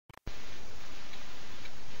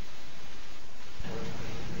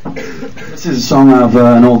This is a song of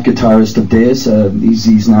an old guitarist of dEUS.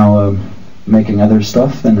 He's now making other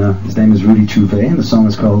stuff, and his name is Rudy, and the song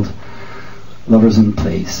is called Lovers in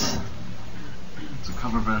Place. It's a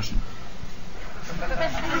cover version.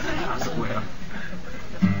 As it were.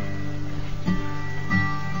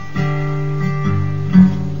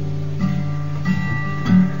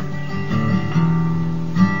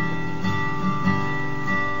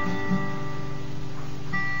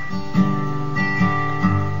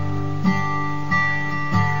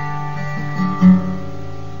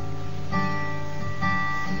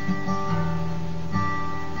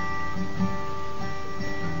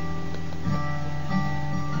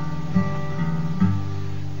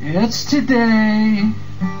 It's today,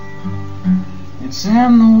 it's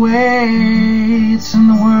in the way, it's in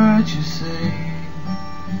the words you say.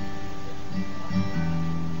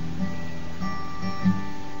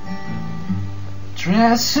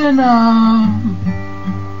 Dressing up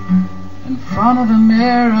in front of the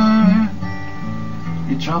mirror,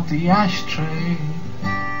 you drop the ashtray.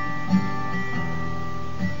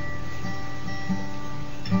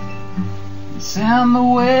 It's in the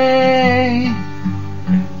way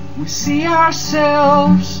we see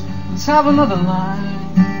ourselves. Let's have another line.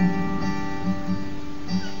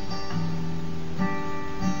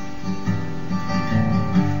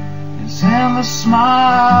 It's in the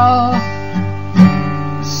smile,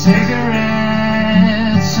 the cigarettes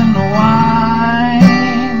and the wine.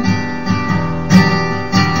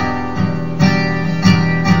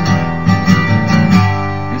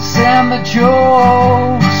 It's in the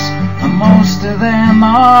jokes, and most of them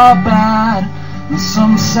are bad, and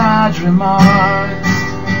some sad remarks.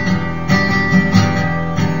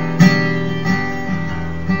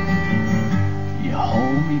 You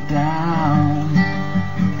hold me down,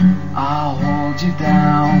 I'll hold you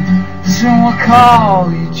down. Soon we'll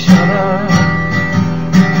call each other.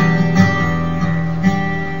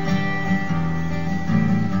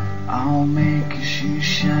 I'll make your shoes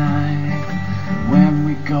shine when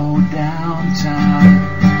we go downtown,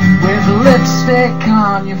 with lipstick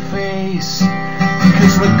on your face,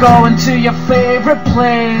 'cause we're going to your favorite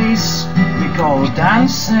place. We go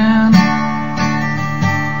dancing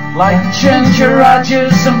like Ginger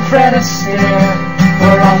Rogers and Fred Astaire.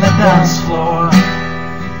 We're on the dance floor,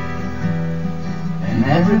 and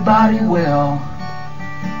everybody will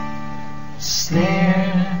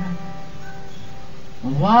stare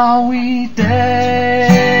while we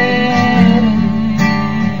dance.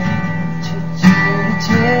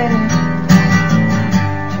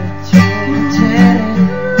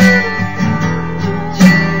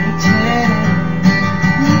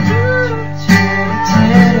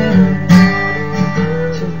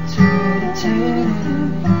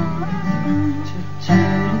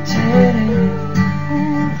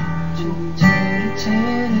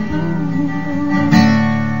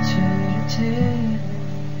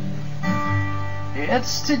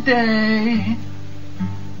 It's today,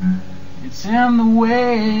 it's in the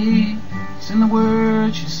way, it's in the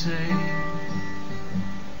words you say.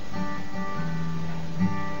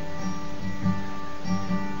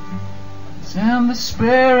 It's in the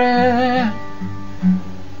spirit,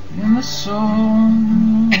 in the soul,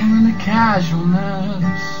 in the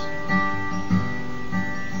casualness.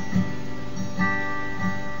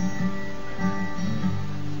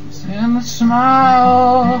 It's in the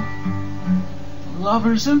smile,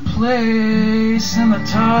 lovers in place, and the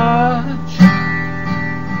touch.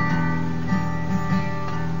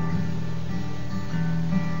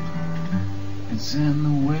 It's in the